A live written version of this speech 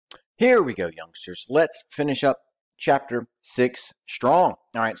Here we go, youngsters. Let's finish up chapter 6 strong.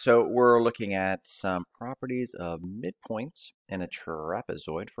 All right, so we're looking at some properties of midpoints in a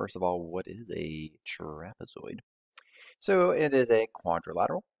trapezoid. First of all, what is a trapezoid? So it is a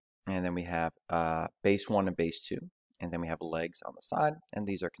quadrilateral, and then we have base 1 and base 2, and then we have legs on the side, and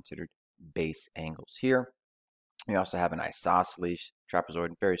these are considered base angles here. We also have an isosceles trapezoid,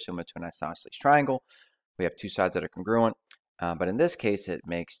 very similar to an isosceles triangle. We have two sides that are congruent. But in this case, it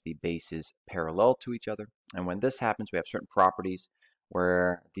makes the bases parallel to each other. And when this happens, we have certain properties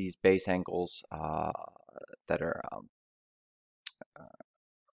where these base angles that are, I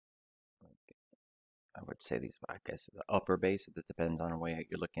would say these, I guess, the upper base. It depends on the way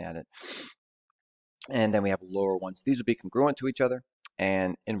you're looking at it. And then we have lower ones. These will be congruent to each other.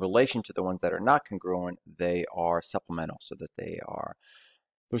 And in relation to the ones that are not congruent, they are supplemental, so that they are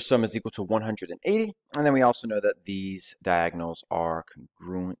their sum is equal to 180. And then we also know that these diagonals are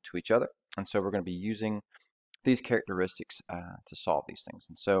congruent to each other. And so we're going to be using these characteristics to solve these things.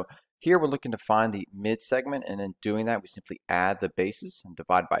 And so here we're looking to find the mid segment. And in doing that, we simply add the bases and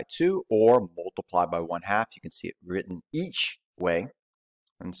divide by 2 or multiply by 1/2. You can see it written each way.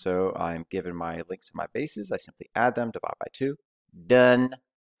 And so I'm given my links to my bases. I simply add them, divide by 2. Done.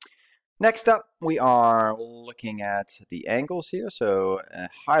 Next up, we are looking at the angles here, so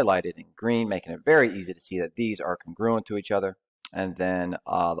highlighted in green, making it very easy to see that these are congruent to each other, and then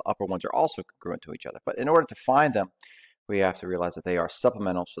the upper ones are also congruent to each other. But in order to find them, we have to realize that they are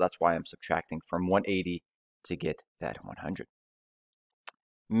supplemental, so that's why I'm subtracting from 180 to get that 100.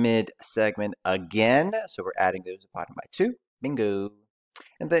 Mid-segment again, so we're adding those divided by 2. Bingo.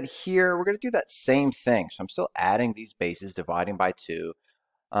 And then here, we're going to do that same thing. So I'm still adding these bases, dividing by 2.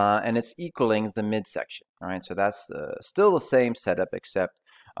 And it's equaling the midsection. All right, so that's still the same setup, except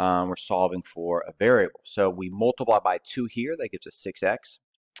we're solving for a variable. So we multiply by 2 here, that gives us 6x.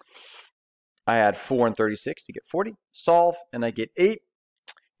 I add 4 and 36 to get 40. Solve, and I get 8.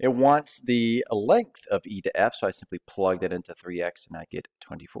 It wants the length of e to f, so I simply plug that into 3x, and I get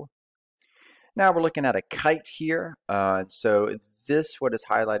 24. Now we're looking at a kite here. So this, what is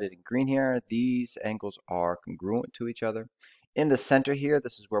highlighted in green here, these angles are congruent to each other. In the center here,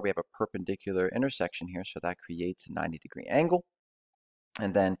 this is where we have a perpendicular intersection here, so that creates a 90-degree angle.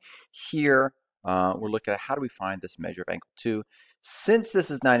 And then here, we're looking at how do we find this measure of angle 2. Since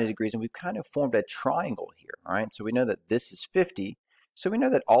this is 90 degrees, and we've kind of formed a triangle here, all right? So we know that this is 50, so we know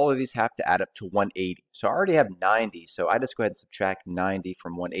that all of these have to add up to 180. So I already have 90, so I just go ahead and subtract 90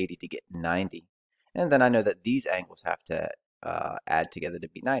 from 180 to get 90. And then I know that these angles have to add together to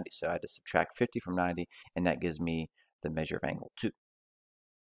be 90, so I just subtract 50 from 90, and that gives me the measure of angle 2.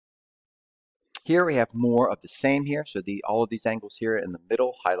 Here we have more of the same here. So all of these angles here in the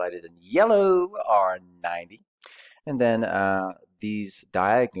middle, highlighted in yellow, are 90. And then these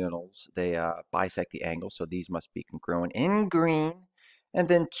diagonals, they bisect the angle, so these must be congruent in green. And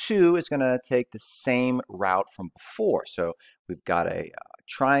then 2 is going to take the same route from before. So we've got a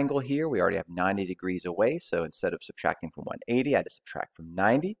triangle here. We already have 90 degrees away, so instead of subtracting from 180, I just subtract from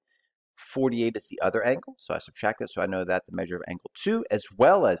 90. 48 is the other angle, so I subtract it, so I know that the measure of angle 2 as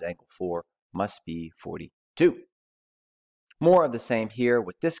well as angle 4 must be 42. More of the same here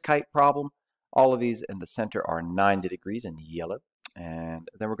with this kite problem. All of these in the center are 90 degrees in yellow, and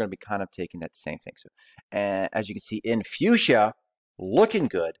then we're going to be kind of taking that same thing. So, as you can see in fuchsia, looking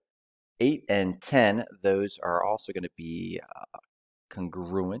good, 8 and 10, those are also going to be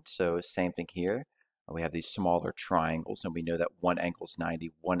congruent, so same thing here. We have these smaller triangles, and we know that one angle is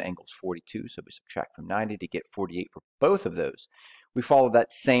 90, one angle is 42, so we subtract from 90 to get 48 for both of those. We follow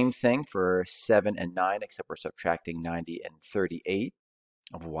that same thing for 7 and 9, except we're subtracting 90 and 38.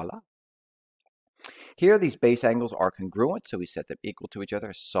 Voila. Here, these base angles are congruent, so we set them equal to each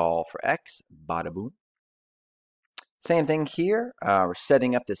other. Solve for x, bada boom. Same thing here. We're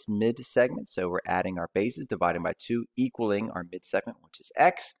setting up this mid-segment, so we're adding our bases, dividing by 2, equaling our mid-segment, which is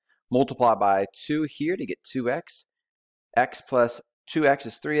x. Multiply by 2 here to get 2x. X plus 2x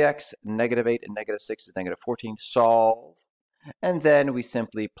is 3x. Negative 8 and negative 6 is negative 14. Solve. And then we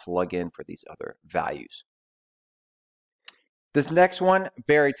simply plug in for these other values. This next one,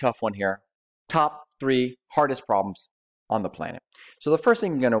 very tough one here. Top 3 hardest problems on the planet. So the first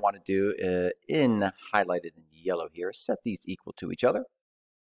thing you're going to want to do highlighted in yellow here, set these equal to each other.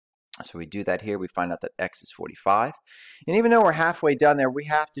 So we do that here. We find out that x is 45. And even though we're halfway down there, we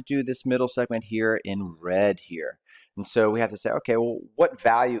have to do this middle segment here in red here. And so we have to say, okay, well, what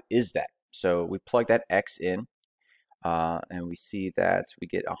value is that? So we plug that x in, and we see that we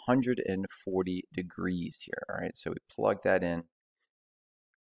get 140 degrees here. All right, so we plug that in.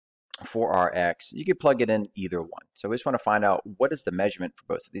 for our x. You could plug it in either one. So we just want to find out what is the measurement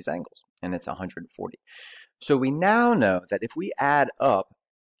for both of these angles, and it's 140. So we now know that if we add up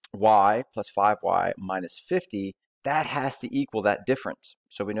y plus 5y minus 50, that has to equal that difference.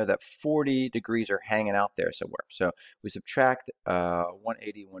 So we know that 40 degrees are hanging out there somewhere. So we subtract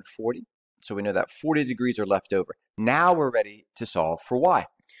 180, 140. So we know that 40 degrees are left over. Now we're ready to solve for y.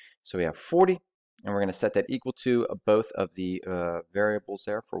 So we have 40, and we're going to set that equal to both of the variables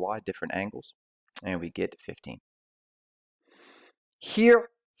there for y, different angles, and we get 15. Here,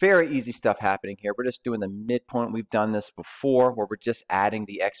 very easy stuff happening here. We're just doing the midpoint. We've done this before where we're just adding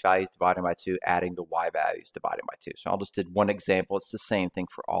the x values divided by 2, adding the y values divided by 2. So I'll just do one example. It's the same thing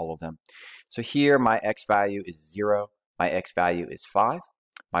for all of them. So here my x value is 0, my x value is 5,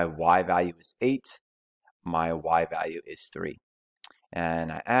 my y value is 8, my y value is 3.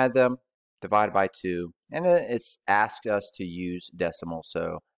 And I add them, divided by 2, and it's asked us to use decimal,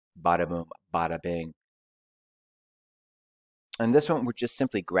 so bada boom, bada bing. And this one, we're just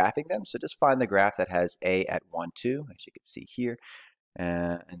simply graphing them. So just find the graph that has a at 1, 2, as you can see here,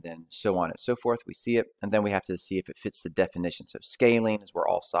 and then so on and so forth. We see it, and then we have to see if it fits the definition. So scaling is where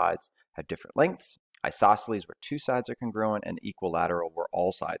all sides have different lengths. Isosceles, where two sides are congruent, and equilateral, where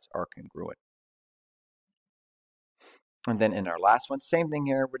all sides are congruent. And then in our last one, same thing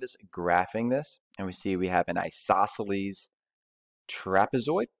here. We're just graphing this, and we see we have an isosceles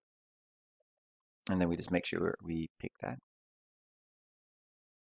trapezoid. And then we just make sure we pick that.